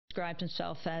Described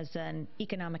himself as an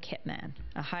economic hitman,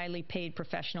 a highly paid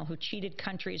professional who cheated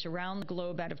countries around the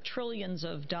globe out of trillions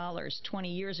of dollars.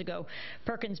 20 years ago,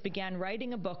 Perkins began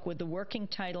writing a book with the working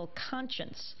title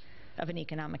Conscience of an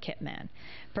Economic Hitman.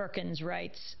 Perkins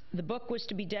writes, the book was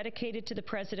to be dedicated to the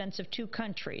presidents of two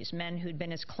countries, men who'd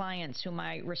been his clients, whom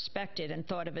I respected and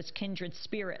thought of as kindred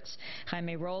spirits.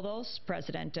 Jaime Roldos,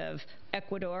 president of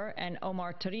Ecuador, and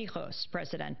Omar Torrijos,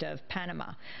 president of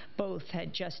Panama. Both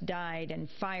had just died in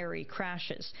fiery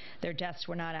crashes. Their deaths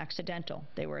were not accidental.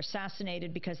 They were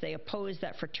assassinated because they opposed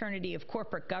that fraternity of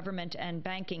corporate government and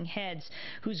banking heads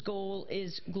whose goal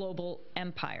is global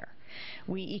empire.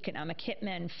 We economic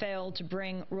hitmen failed to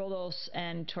bring Roldos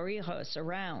and Torrijos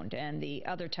around, and the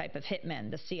other type of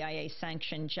hitmen, the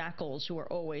CIA-sanctioned jackals who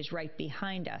were always right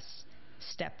behind us,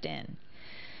 stepped in.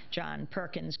 John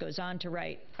Perkins goes on to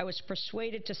write, I was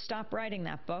persuaded to stop writing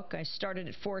that book. I started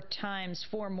it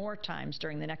four more times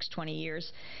during the next 20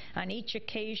 years. On each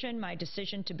occasion, my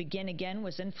decision to begin again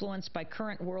was influenced by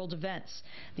current world events.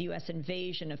 The U.S.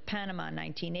 invasion of Panama in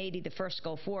 1980, the first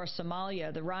Gulf War,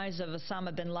 Somalia, the rise of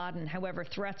Osama bin Laden. However,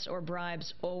 threats or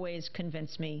bribes always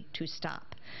convinced me to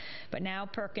stop. But now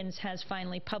Perkins has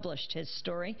finally published his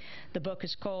story. The book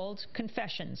is called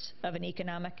Confessions of an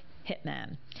Economic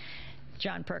Hitman.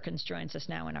 John Perkins joins us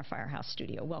now in our Firehouse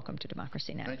studio. Welcome to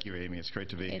Democracy Now! Thank you, Amy. It's great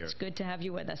to be here. It's good to have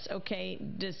you with us. Okay,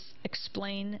 just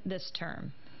explain this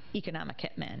term, economic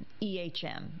hitman,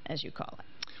 EHM, as you call it.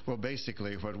 Well,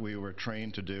 basically, what we were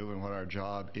trained to do and what our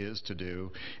job is to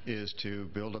do is to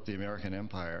build up the American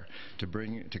empire,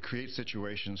 to create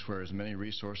situations where as many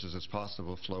resources as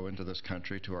possible flow into this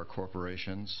country to our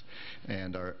corporations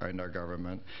and our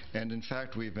government. And in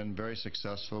fact, we've been very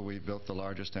successful. We've built the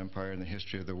largest empire in the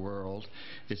history of the world.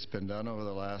 It's been done over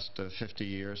the last 50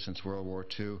 years since World War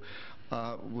II.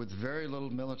 With very little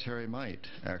military might,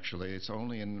 actually. It's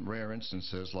only in rare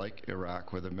instances, like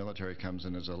Iraq, where the military comes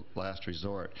in as a last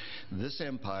resort. This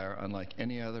empire, unlike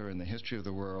any other in the history of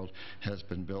the world, has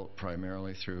been built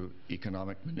primarily through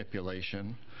economic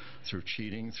manipulation, through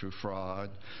cheating, through fraud,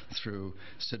 through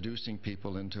seducing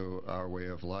people into our way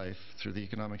of life, through the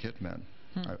economic hitmen.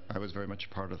 I was very much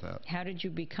a part of that. How did you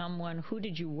become one? Who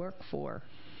did you work for?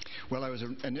 Well, I was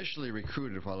initially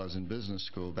recruited while I was in business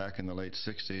school back in the late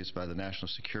 60s by the National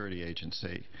Security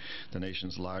Agency, the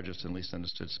nation's largest and least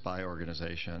understood spy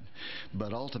organization.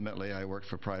 But ultimately, I worked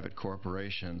for private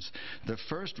corporations. The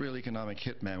first real economic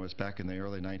hitman was back in the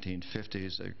early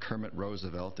 1950s, Kermit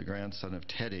Roosevelt, the grandson of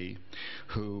Teddy,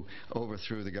 who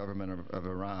overthrew the government of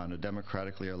Iran, a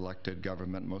democratically elected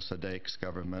government, Mossadegh's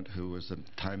government, who was the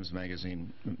Times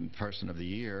Magazine Person of the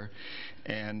Year.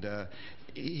 And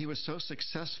he was so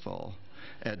successful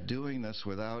at doing this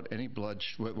without any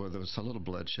bloodshed. Well, there was a little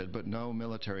bloodshed, but no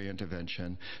military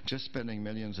intervention, just spending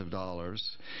millions of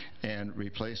dollars, and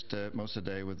replaced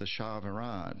Mossadegh with the Shah of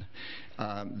Iran.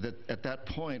 At that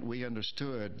point, we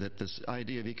understood that this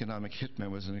idea of economic hitman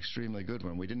was an extremely good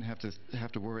one. We didn't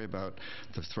have to worry about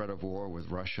the threat of war with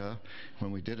Russia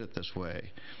when we did it this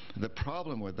way. The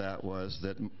problem with that was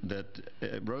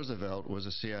that Roosevelt was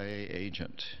a CIA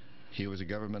agent. He was a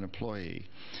government employee.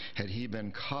 Had he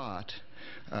been caught,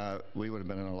 we would have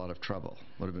been in a lot of trouble.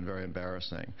 Would have been very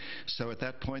embarrassing. So at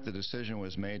that point, the decision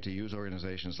was made to use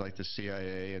organizations like the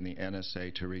CIA and the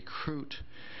NSA to recruit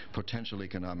potential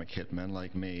economic hitmen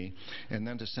like me, and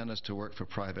then to send us to work for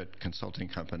private consulting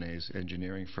companies,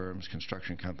 engineering firms,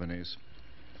 construction companies,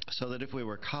 so that if we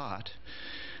were caught,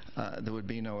 there would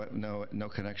be no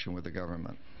connection with the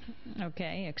government.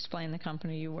 Okay, explain the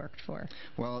company you worked for.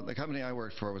 Well, the company I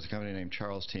worked for was a company named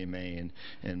Charles T. Main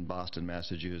in Boston,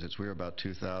 Massachusetts. We were about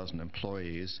 2,000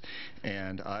 employees,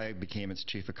 and I became its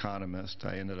chief economist.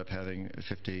 I ended up having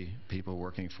 50 people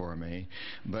working for me.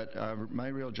 But my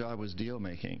real job was deal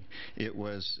making. It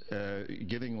was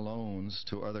giving loans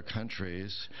to other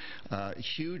countries,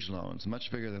 huge loans,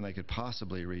 much bigger than they could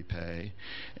possibly repay.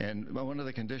 And one of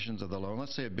the conditions of the loan,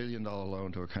 let's say $1 billion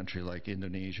loan to a country like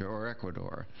Indonesia or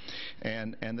Ecuador,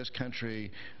 and this country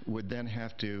would then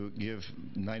have to give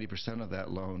 90% of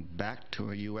that loan back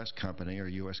to a U.S. company or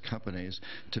U.S. companies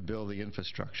to build the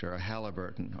infrastructure, a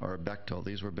Halliburton or a Bechtel.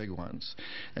 These were big ones.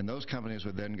 And those companies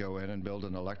would then go in and build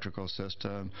an electrical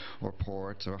system or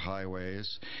ports or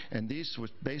highways. And these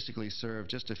would basically serve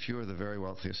just a few of the very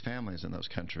wealthiest families in those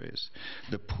countries.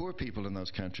 The poor people in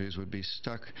those countries would be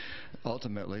stuck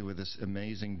ultimately with this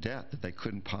amazing debt that they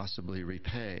couldn't possibly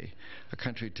repay. A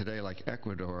country today like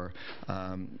Ecuador Ecuador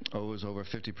owes over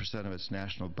 50% of its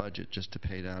national budget just to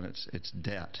pay down its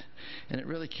debt. And it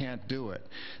really can't do it.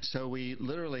 So we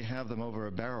literally have them over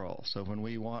a barrel. So when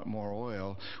we want more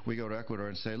oil, we go to Ecuador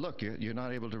and say, look, you're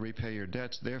not able to repay your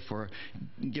debts, therefore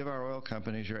give our oil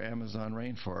companies your Amazon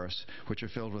rainforests, which are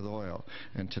filled with oil.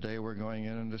 And today we're going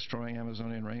in and destroying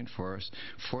Amazonian rainforests,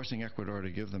 forcing Ecuador to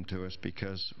give them to us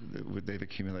because they've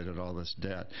accumulated all this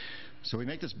debt. So we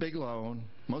make this big loan.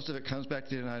 Most of it comes back to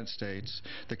the United States.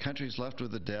 The country's left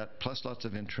with the debt, plus lots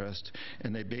of interest,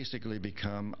 and they basically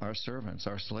become our servants,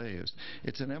 our slaves.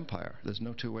 It's an empire. There's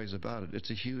no two ways about it. It's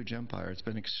a huge empire. It's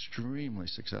been extremely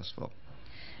successful.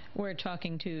 We're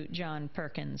talking to John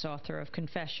Perkins, author of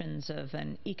Confessions of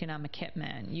an Economic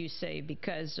Hitman. You say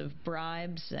because of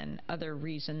bribes and other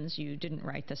reasons you didn't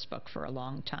write this book for a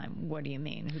long time. What do you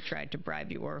mean? Who tried to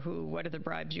bribe you, or who? What are the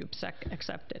bribes you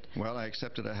accepted? Well, I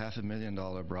accepted a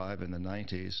 $500,000 bribe in the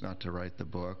 90s not to write the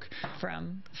book.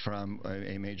 From? From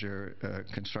a major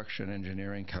construction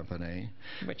engineering company.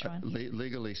 Which one?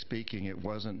 Legally speaking, it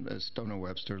wasn't Stoner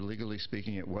Webster. Legally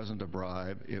speaking, it wasn't a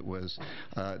bribe. It was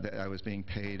that I was being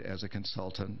paid as a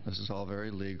consultant. This is all very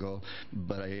legal,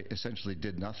 but I essentially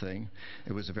did nothing.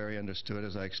 It was very understood,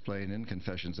 as I explained in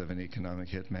Confessions of an Economic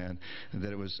Hitman,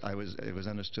 that it was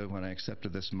understood when I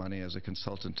accepted this money as a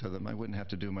consultant to them, I wouldn't have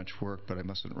to do much work, but I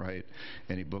mustn't write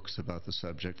any books about the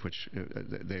subject, which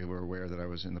they were aware that I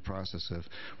was in the process of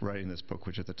writing this book,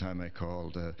 which at the time I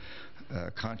called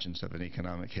Conscience of an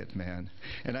Economic Hitman.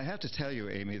 And I have to tell you,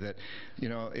 Amy, that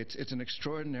it's an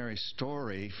extraordinary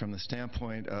story from the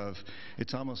standpoint of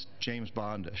it's almost James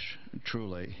Bondish,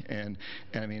 truly. And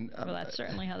I mean, well, that's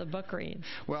certainly how the book reads.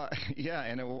 Well, yeah,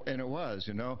 and it was,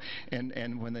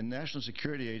 and when the National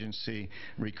Security Agency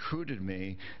recruited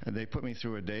me, they put me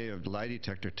through a day of lie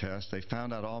detector tests. They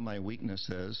found out all my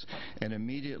weaknesses and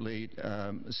immediately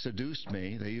seduced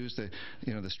me. They used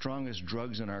the strongest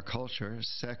drugs in our culture,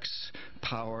 sex,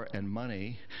 power, and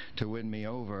money, to win me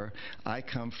over. I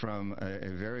come from a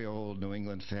very old New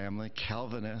England family,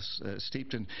 Calvinist,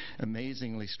 steeped in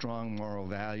amazingly strong moral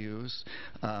values.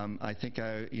 I think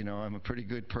I'm a pretty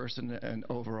good person and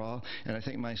overall, and I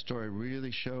think my story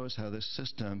really shows how this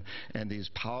system and these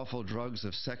powerful drugs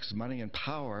of sex, money, and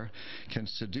power can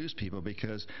seduce people,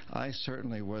 because I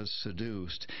certainly was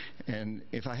seduced. And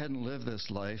if I hadn't lived this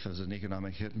life as an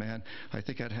economic hitman, I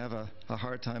think I'd have a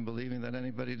hard time believing that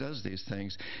anybody does these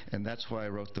things. And that's why I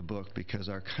wrote the book, because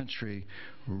our country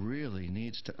really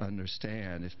needs to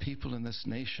understand, if people in this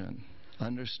nation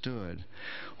understood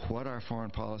what our foreign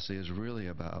policy is really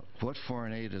about, what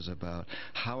foreign aid is about,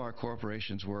 how our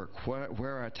corporations work,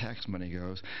 where our tax money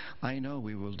goes, I know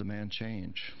we will demand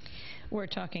change. We're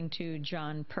talking to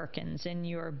John Perkins. In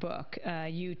your book,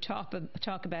 you talk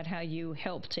about how you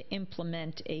helped to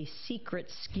implement a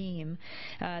secret scheme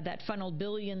that funneled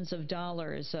billions of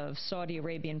dollars of Saudi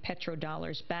Arabian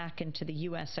petrodollars back into the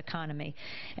U.S. economy,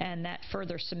 and that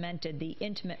further cemented the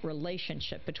intimate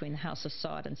relationship between the House of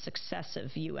Saud and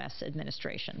successive U.S.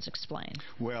 administrations. Explain.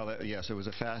 Well, yes, it was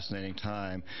a fascinating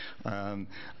time.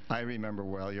 I remember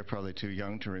well, you're probably too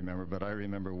young to remember, but I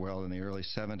remember well in the early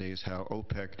 70s how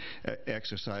OPEC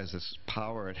exercised this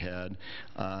power it had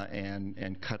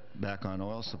and cut back on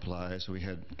oil supplies. We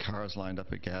had cars lined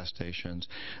up at gas stations.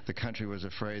 The country was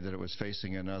afraid that it was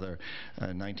facing another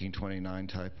 1929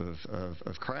 type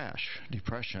of crash,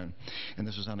 depression, and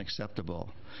this was unacceptable.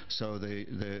 So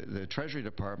the Treasury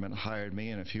Department hired me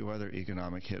and a few other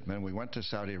economic hitmen. We went to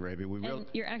Saudi Arabia. And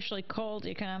you're actually called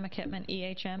economic hitman,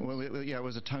 EHM? Well, yeah, it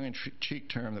was a tongue-in-cheek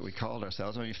term that we called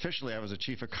ourselves. I mean, officially I was a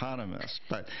chief economist,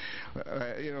 but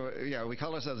yeah, we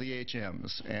called ourselves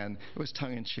EHMs, and it was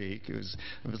tongue-in-cheek. It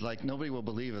was like, nobody will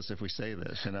believe us if we say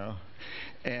this,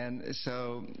 And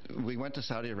so we went to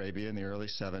Saudi Arabia in the early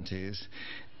 70s,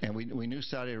 and we knew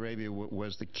Saudi Arabia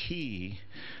was the key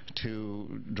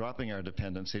to dropping our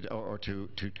dependency or to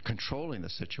controlling the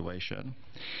situation.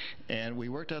 And we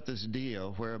worked out this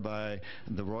deal whereby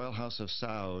the Royal House of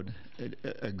Saud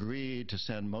agreed to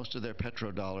send most of their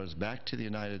petrodollars back to the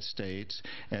United States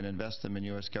and invest them in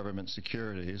U.S. government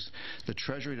securities. The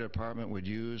Treasury Department would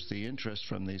use the interest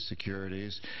from these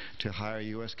securities to hire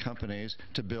U.S. companies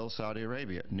to build Saudi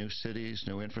Arabia, new cities,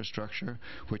 new infrastructure,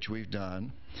 which we've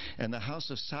done. And the House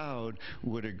of Saud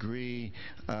would agree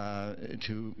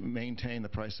to maintain the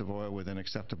price of oil within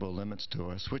acceptable limits to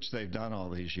us, which they've done all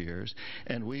these years.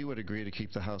 And we would agree to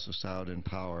keep the House of Saud in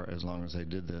power as long as they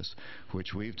did this,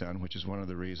 which we've done, which is one of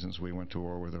the reasons we went to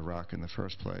war with Iraq in the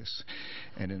first place.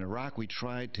 And in Iraq, we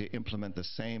tried to implement the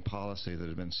same policy that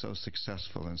had been so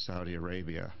successful in Saudi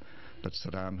Arabia, but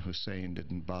Saddam Hussein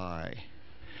didn't buy.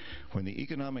 When the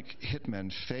economic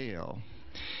hitmen fail,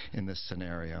 in this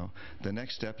scenario. The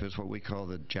next step is what we call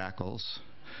the jackals.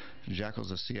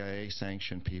 Jackals are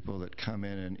CIA-sanctioned people that come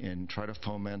in and try to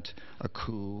foment a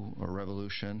coup or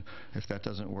revolution. If that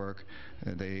doesn't work,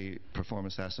 they perform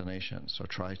assassinations, or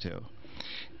try to.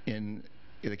 In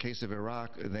the case of Iraq,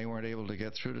 they weren't able to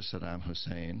get through to Saddam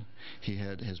Hussein.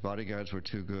 His bodyguards were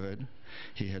too good.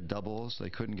 He had doubles. They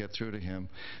couldn't get through to him.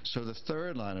 So the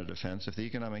third line of defense, if the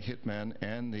economic hitmen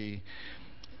and the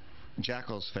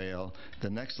jackals fail, the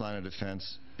next line of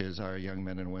defense is our young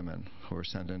men and women who are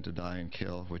sent in to die and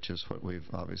kill, which is what we've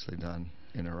obviously done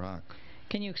in Iraq.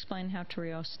 Can you explain how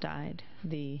Torrijos died?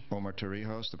 Omar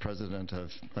Torrijos, the president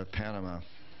of Panama.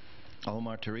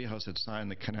 Omar Torrijos had signed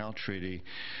the Canal Treaty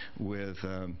with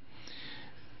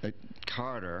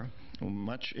Carter,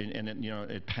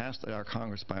 it passed our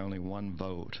Congress by only one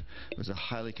vote. It was a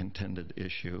highly contended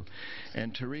issue.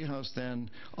 And Torrijos then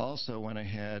also went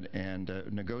ahead and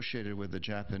negotiated with the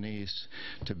Japanese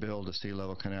to build a sea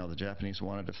level canal. The Japanese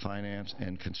wanted to finance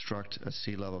and construct a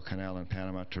sea level canal in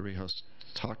Panama. Torrijos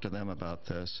talked to them about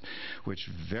this, which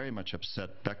very much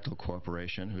upset Bechtel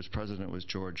Corporation, whose president was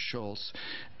George Shultz,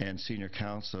 and senior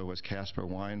counsel was Caspar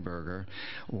Weinberger.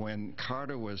 When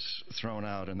Carter was thrown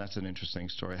out, and that's an interesting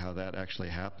story how that actually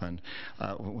happened,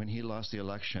 when he lost the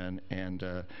election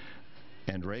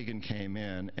and Reagan came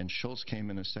in, and Shultz came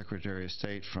in as Secretary of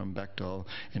State from Bechtel,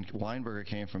 and Weinberger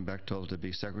came from Bechtel to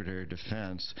be Secretary of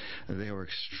Defense. They were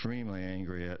extremely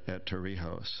angry at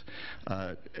Torrijos.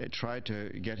 Tried to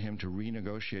get him to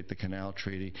renegotiate the Canal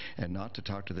Treaty and not to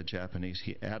talk to the Japanese.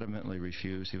 He adamantly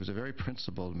refused. He was a very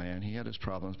principled man. He had his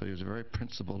problems, but he was a very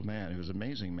principled man. He was an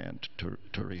amazing man,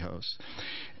 Torrijos.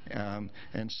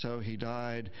 And so he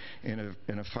died in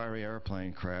a fiery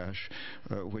airplane crash,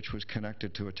 which was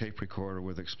connected to a tape recorder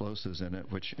with explosives in it,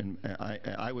 which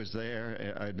I was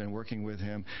there. I'd been working with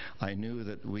him. I knew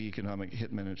that we economic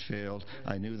hitmen had failed.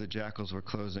 I knew the jackals were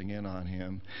closing in on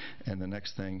him, and the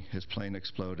next thing, his plane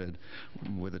exploded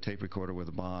with a tape recorder with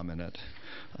a bomb in it.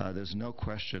 There's no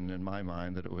question in my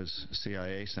mind that it was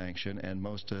CIA sanctioned, and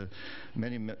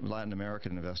many Latin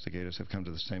American investigators have come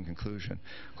to the same conclusion.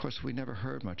 Of course, we never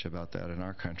heard much about that in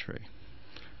our country.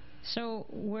 So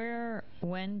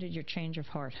when did your change of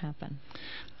heart happen?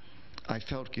 I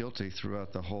felt guilty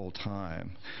throughout the whole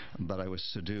time, but I was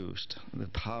seduced. The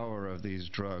power of these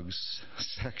drugs,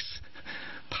 sex,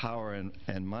 power,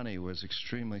 and money was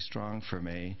extremely strong for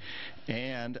me.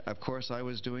 And, of course, I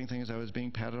was doing things I was being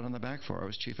patted on the back for. I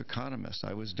was chief economist.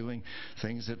 I was doing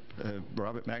things that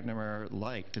Robert McNamara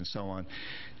liked and so on.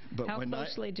 But how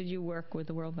closely did you work with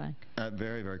the World Bank?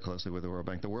 Very, very closely with the World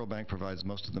Bank. The World Bank provides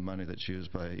most of the money that's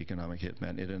used by economic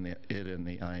hitmen, it and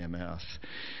the IMF.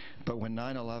 But when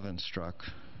 9/11 struck,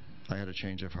 I had a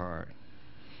change of heart.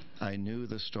 I knew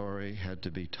the story had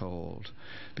to be told,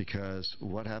 because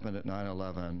what happened at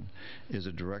 9/11 is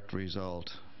a direct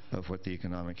result of what the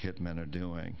economic hitmen are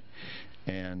doing.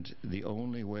 And the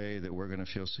only way that we're going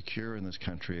to feel secure in this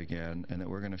country again, and that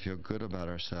we're going to feel good about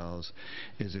ourselves,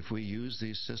 is if we use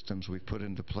these systems we've put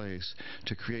into place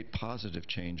to create positive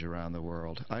change around the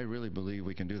world. I really believe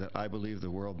we can do that. I believe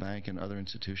the World Bank and other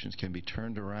institutions can be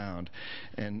turned around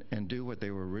and do what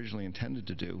they were originally intended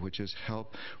to do, which is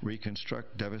help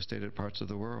reconstruct devastated parts of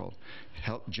the world,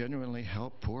 genuinely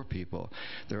help poor people.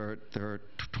 There are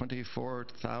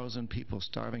 24,000 people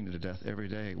starving to death every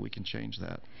day. We can change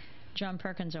that. John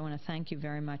Perkins, I want to thank you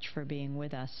very much for being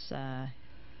with us.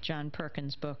 John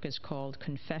Perkins' book is called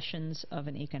Confessions of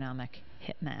an Economic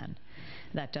Hitman.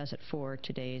 That does it for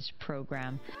today's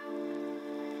program.